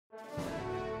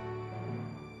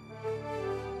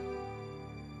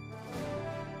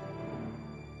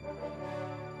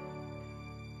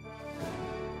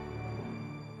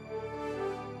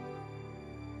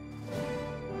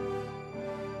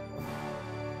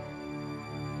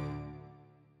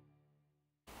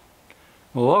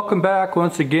Well, welcome back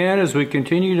once again as we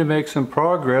continue to make some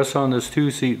progress on this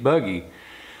two-seat buggy.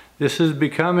 This is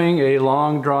becoming a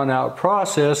long drawn-out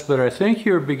process, but I think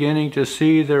you're beginning to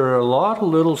see there are a lot of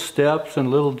little steps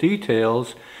and little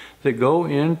details that go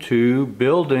into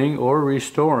building or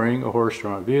restoring a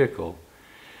horse-drawn vehicle.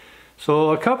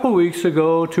 So a couple weeks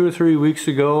ago, 2 or 3 weeks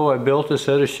ago, I built a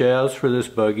set of shafts for this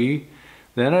buggy.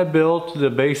 Then I built the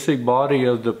basic body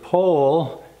of the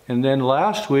pole, and then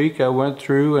last week I went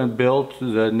through and built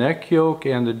the neck yoke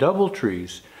and the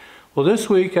doubletrees. Well, this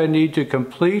week I need to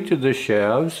complete the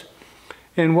shafts.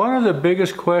 And one of the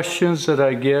biggest questions that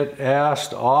I get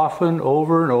asked often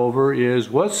over and over is,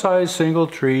 what size single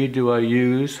tree do I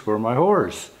use for my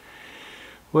horse?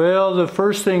 Well, the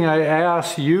first thing I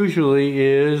ask usually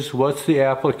is, what's the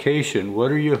application?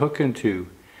 What are you hooking to?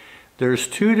 There's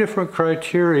 2 different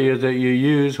criteria that you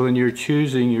use when you're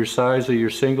choosing your size of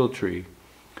your single tree.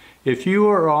 If you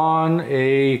are on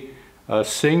a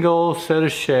single set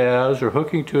of shafts or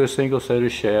hooking to a single set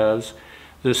of shafts,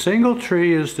 the single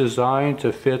tree is designed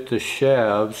to fit the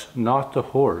shafts, not the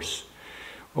horse.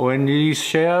 When these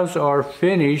shafts are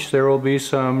finished, there will be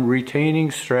some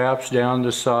retaining straps down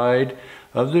the side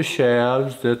of the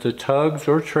shafts that the tugs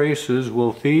or traces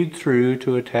will feed through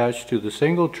to attach to the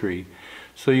single tree.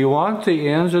 So you want the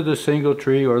ends of the single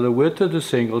tree or the width of the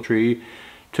single tree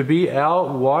to be out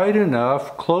wide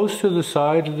enough close to the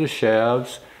side of the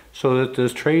shafts so that the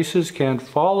traces can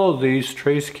follow these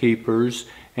trace keepers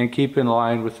and keep in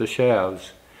line with the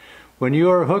shafts. When you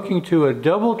are hooking to a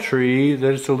double tree,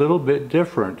 that's a little bit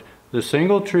different. The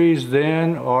single trees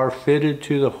then are fitted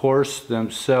to the horse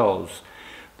themselves.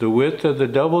 The width of the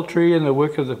double tree and the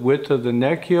width of the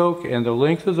neck yoke and the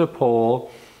length of the pole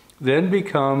then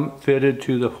become fitted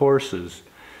to the horses.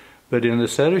 But in the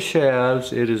set of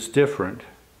shafts, it is different.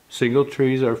 Single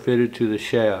trees are fitted to the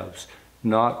shafts,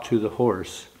 not to the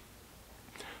horse.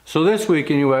 So this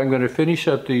week anyway, I'm going to finish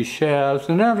up these shafts,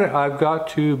 and then I've got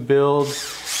to build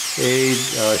a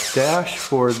dash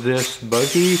for this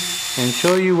buggy and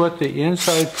show you what the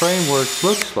inside framework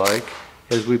looks like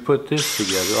as we put this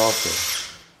together also.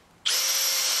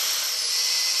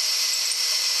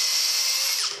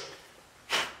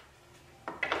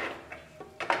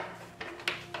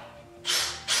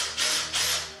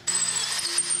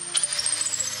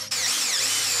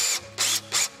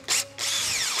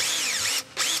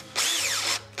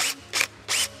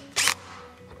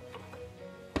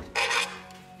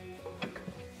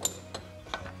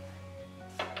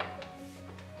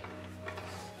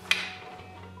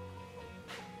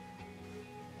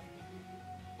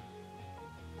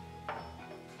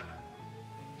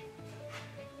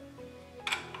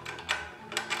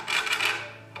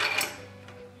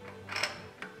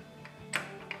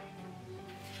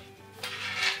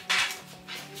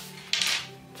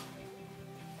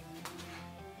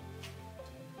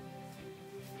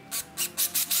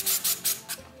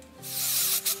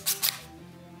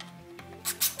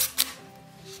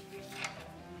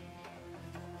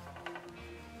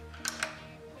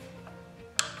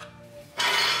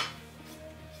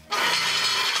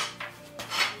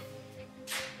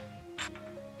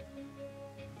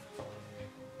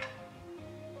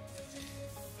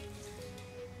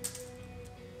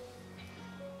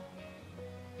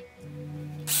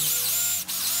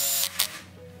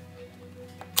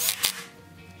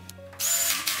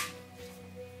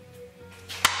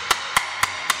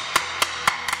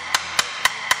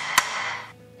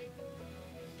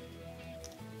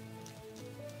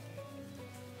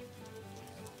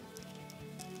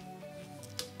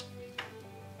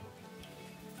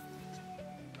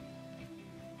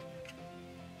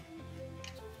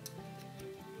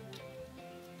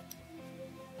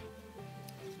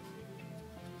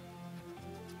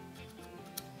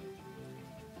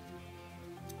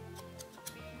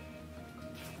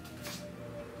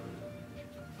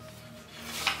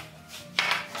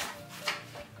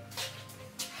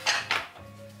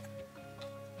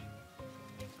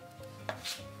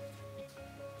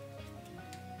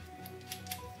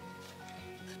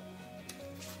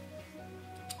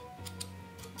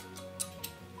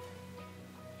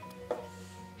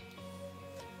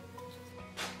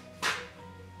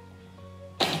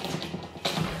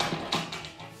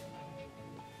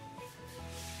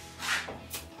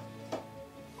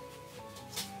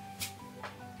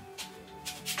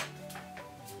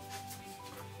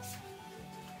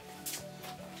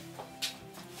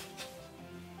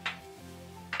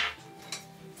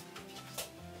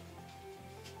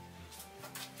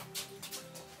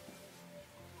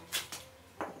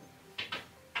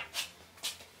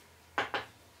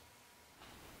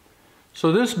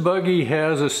 So this buggy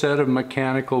has a set of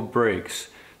mechanical brakes.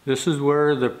 This is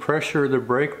where the pressure of the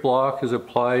brake block is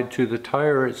applied to the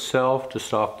tire itself to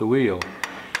stop the wheel.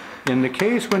 In the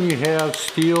case when you have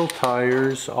steel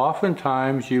tires,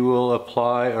 oftentimes you will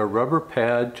apply a rubber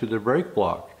pad to the brake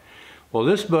block. Well,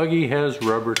 this buggy has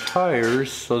rubber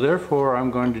tires, so therefore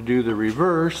I'm going to do the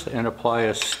reverse and apply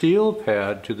a steel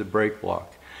pad to the brake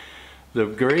block. The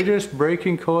greatest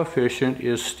braking coefficient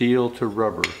is steel to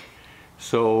rubber.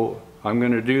 So I'm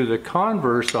going to do the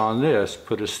converse on this,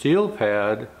 put a steel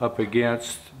pad up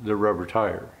against the rubber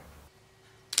tire.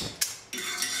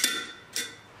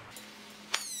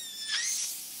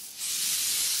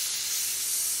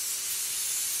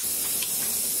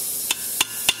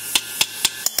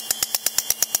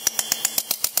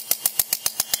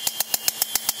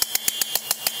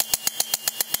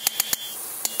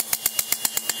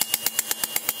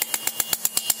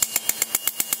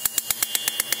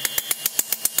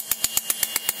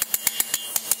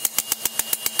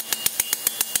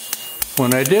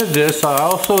 When I did this, I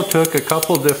also took a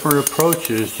couple different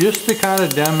approaches just to kind of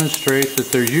demonstrate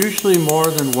that there's usually more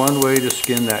than one way to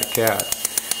skin that cat.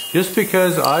 Just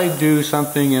because I do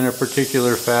something in a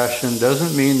particular fashion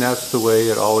doesn't mean that's the way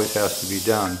it always has to be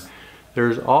done.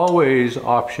 There's always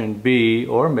option B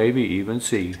or maybe even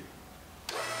C.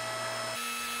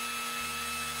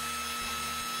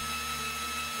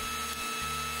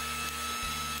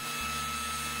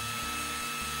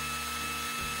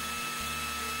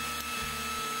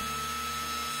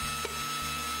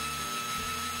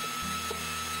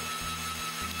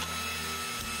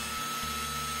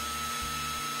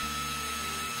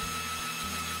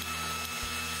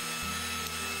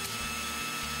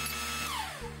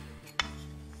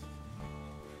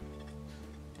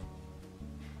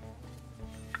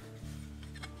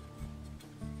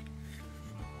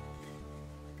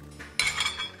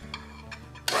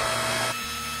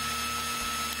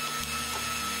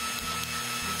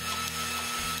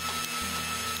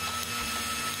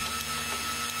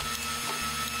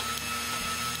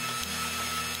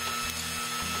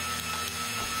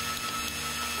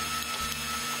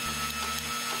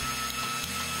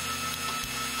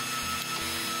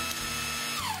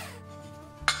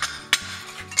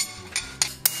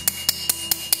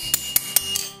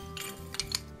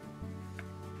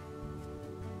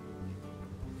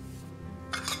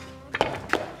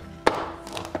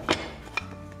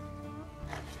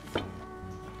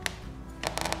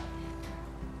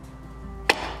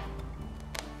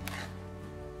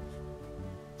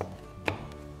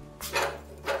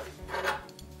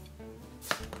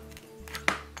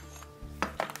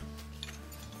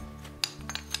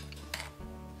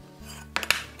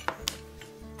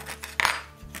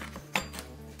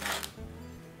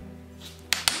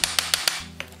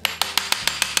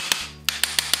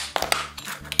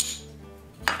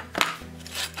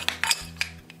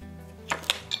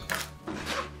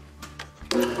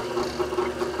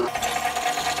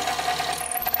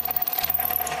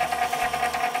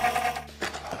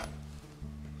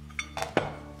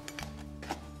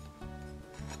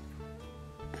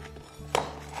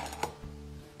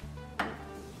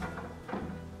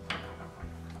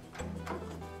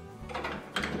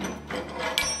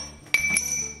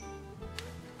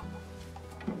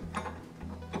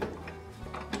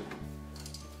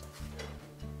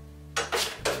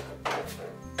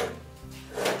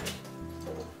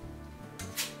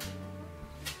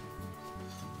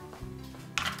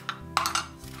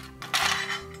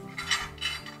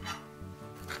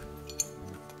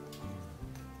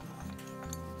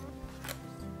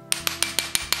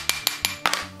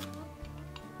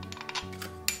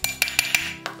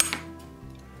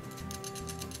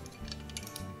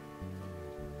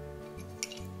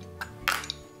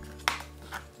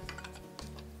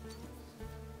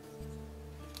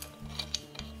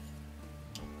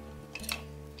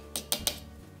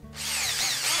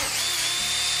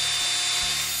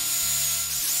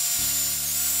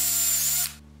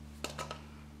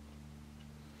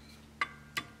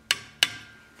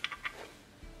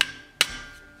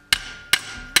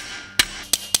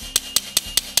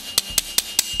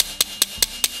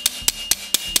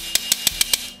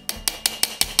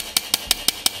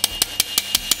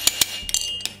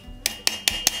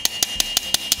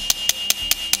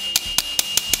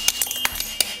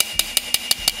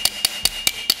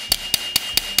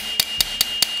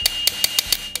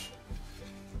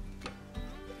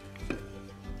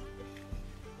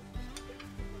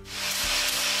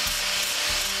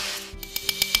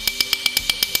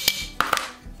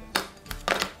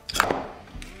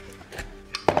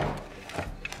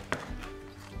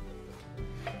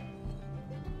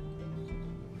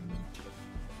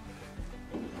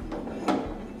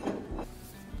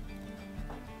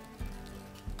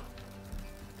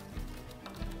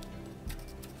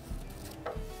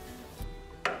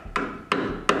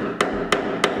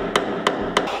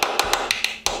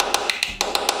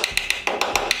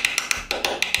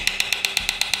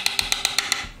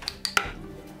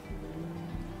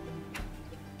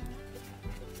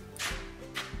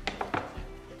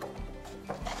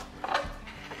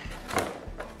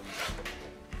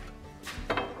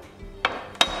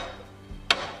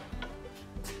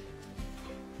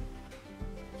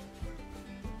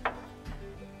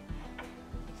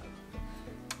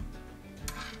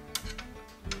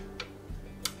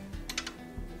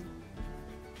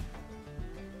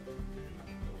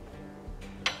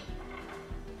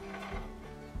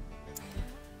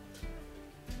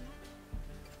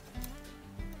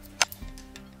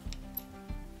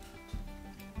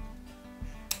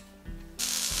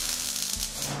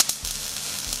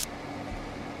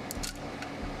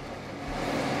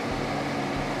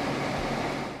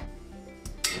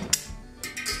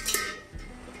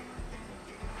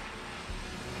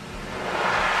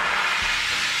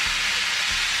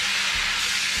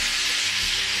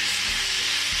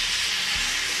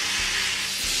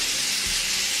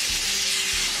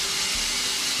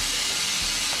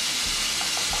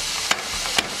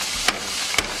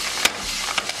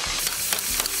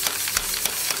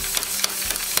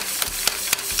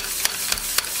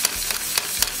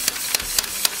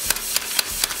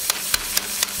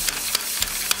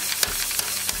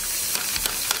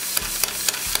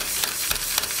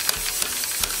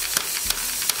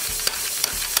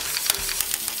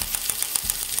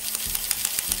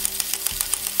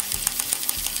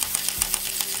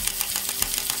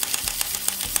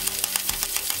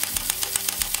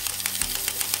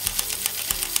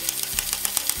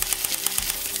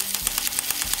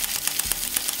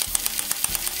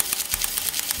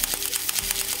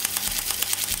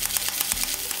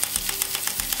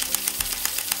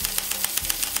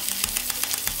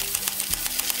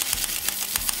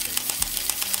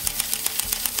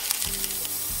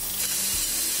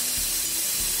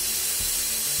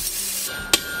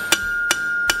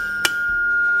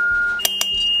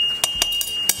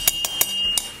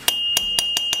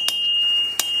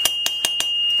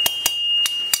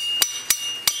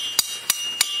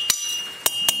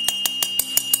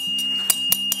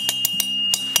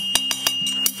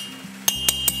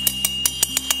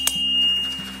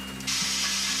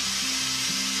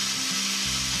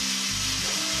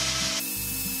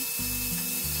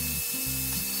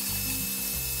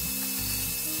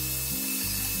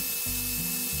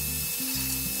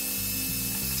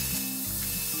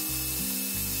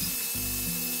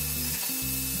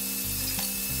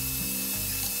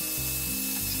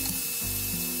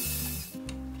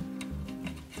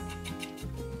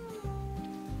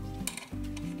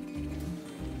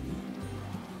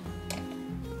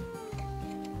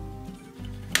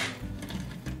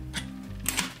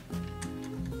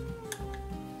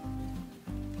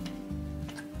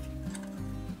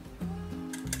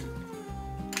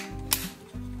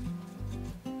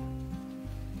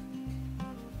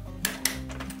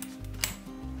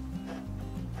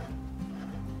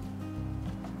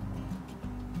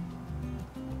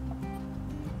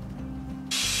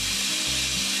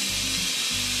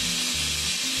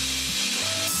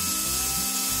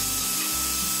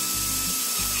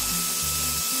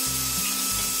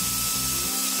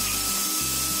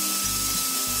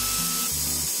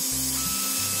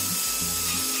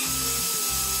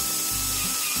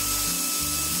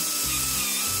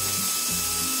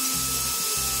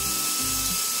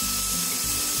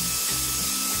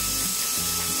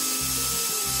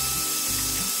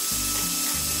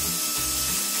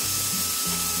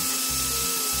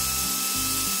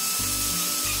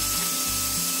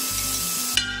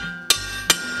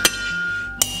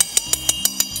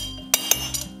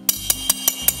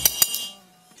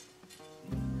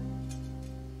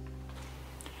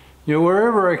 You know,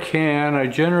 wherever I can, I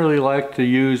generally like to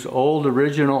use old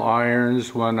original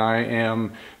irons when I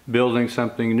am building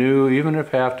something new, even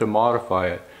if I have to modify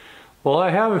it. Well,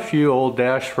 I have a few old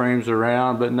dash frames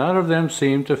around, but none of them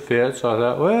seem to fit, so I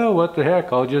thought, well, what the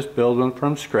heck, I'll just build one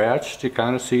from scratch to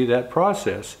kind of see that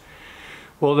process.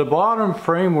 Well, the bottom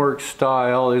framework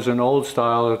style is an old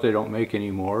style that they don't make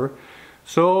anymore.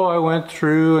 So I went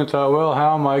through and thought, well,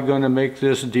 how am I going to make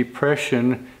this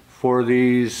depression for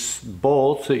these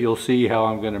bolts that you'll see how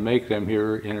I'm going to make them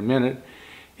here in a minute.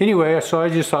 Anyway, so I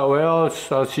just thought, well,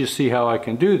 let's just see how I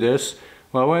can do this.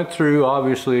 Well, I went through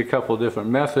obviously a couple different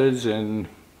methods, and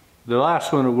the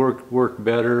last one worked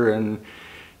better. And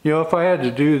you know, if I had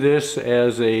to do this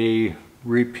as a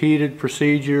repeated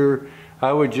procedure,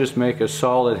 I would just make a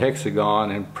solid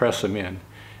hexagon and press them in. It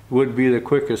would be the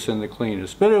quickest and the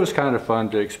cleanest, but it was kind of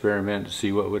fun to experiment to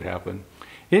see what would happen.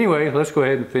 Anyway, let's go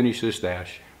ahead and finish this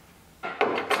dash.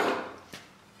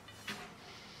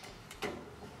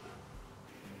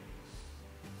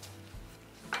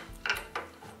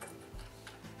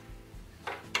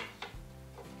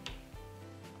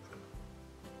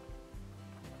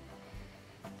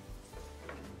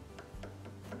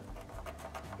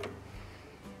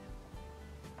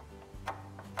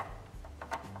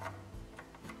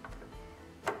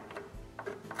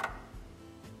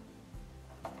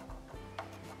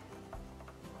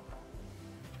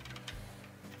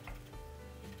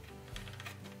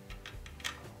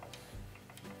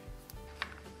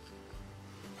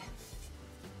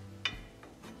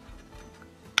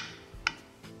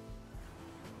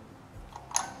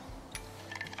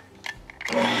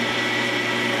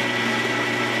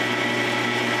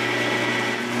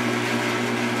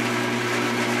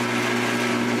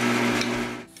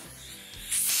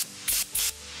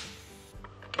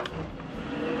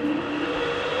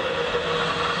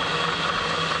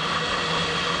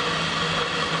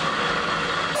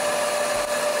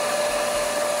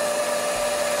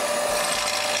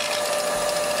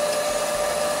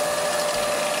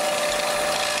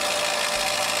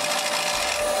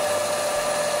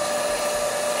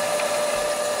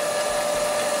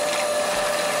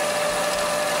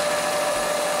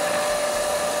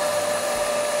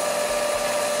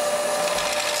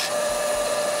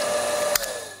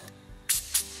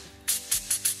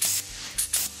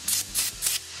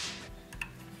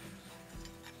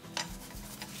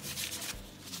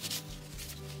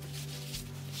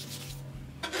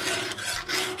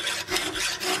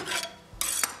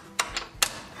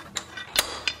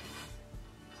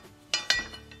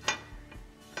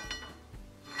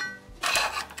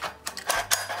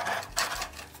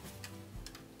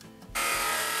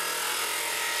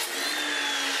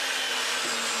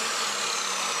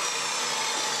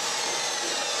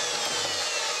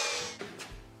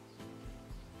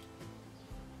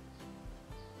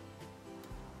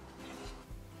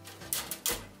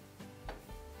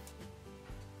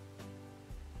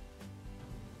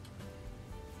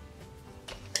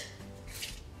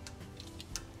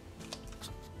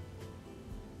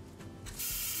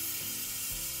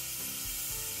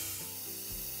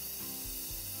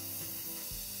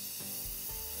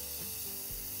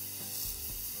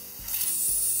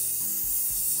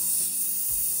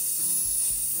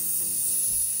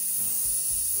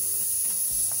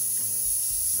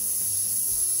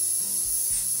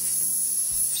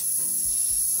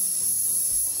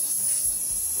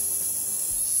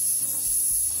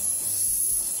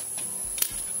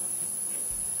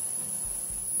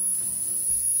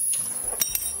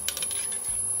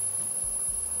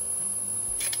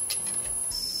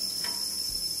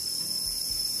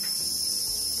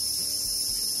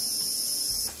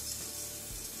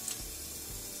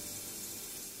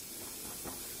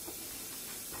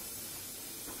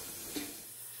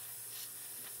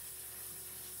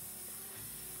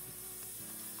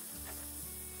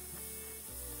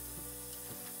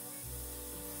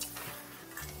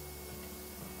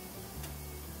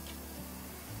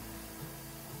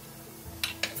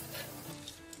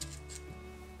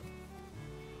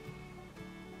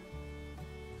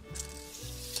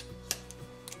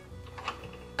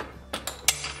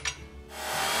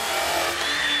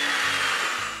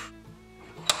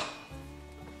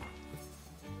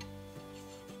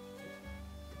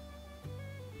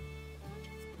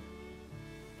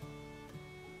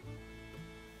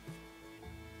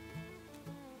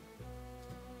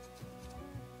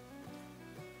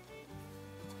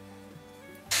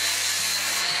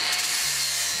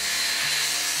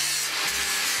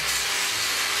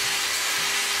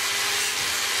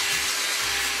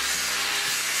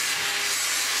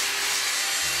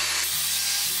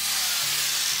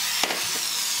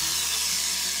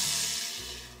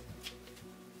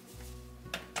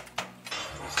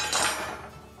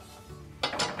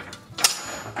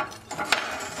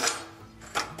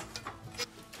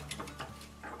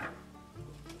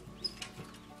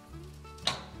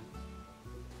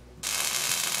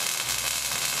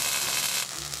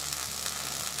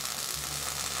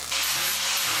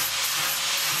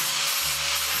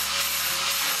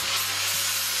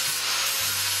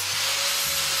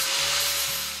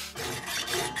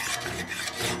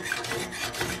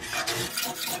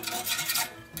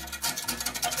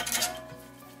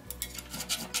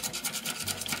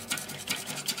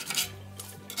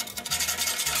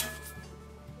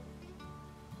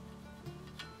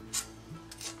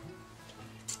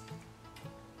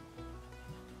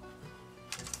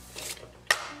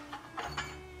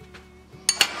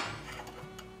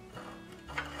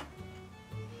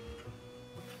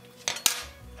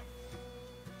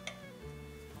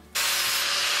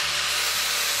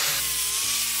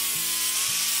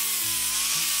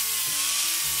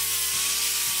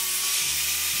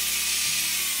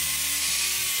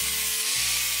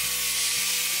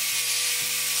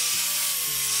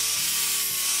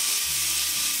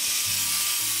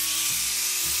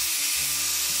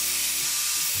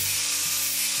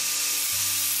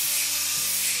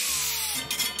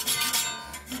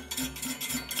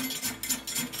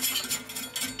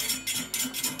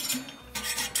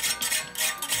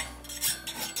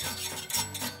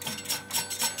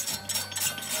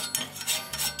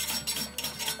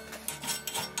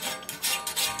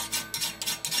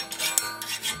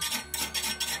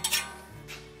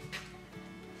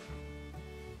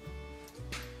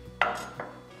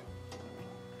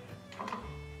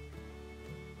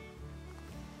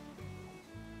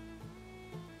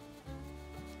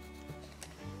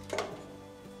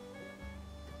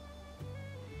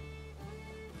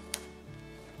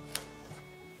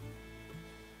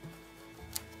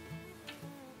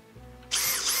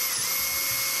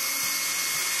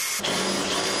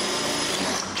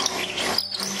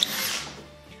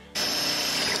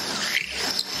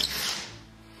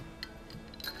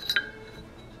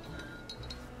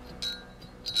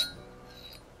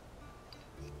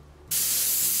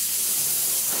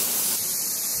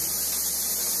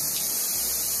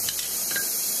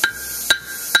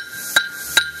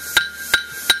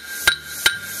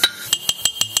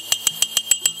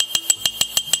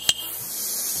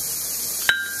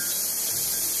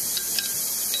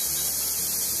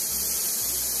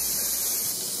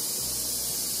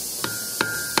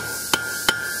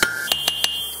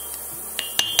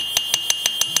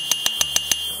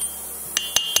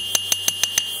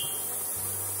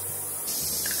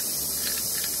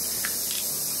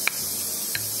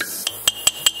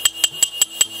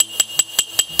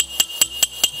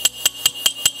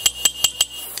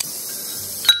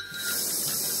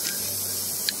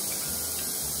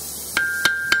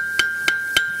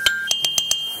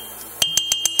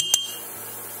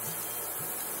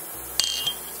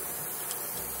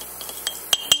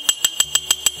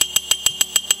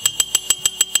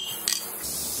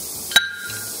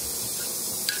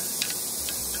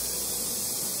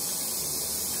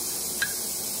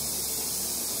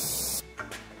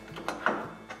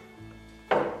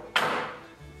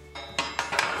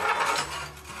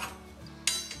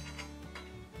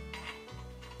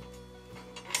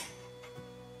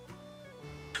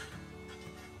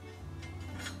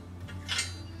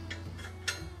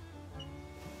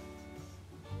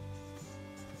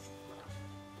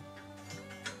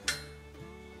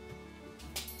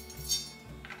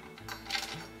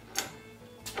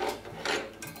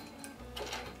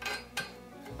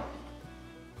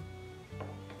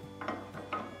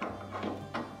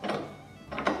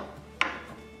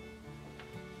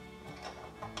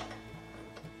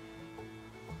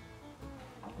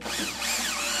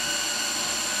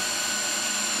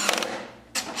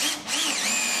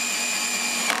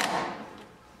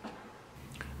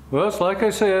 Well, it's like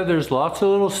I said, there's lots of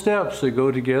little steps that go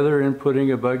together in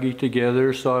putting a buggy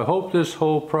together, so I hope this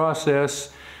whole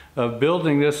process of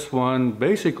building this one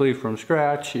basically from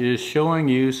scratch is showing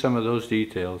you some of those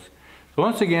details. So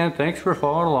once again, thanks for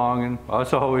following along, and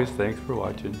as always, thanks for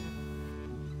watching.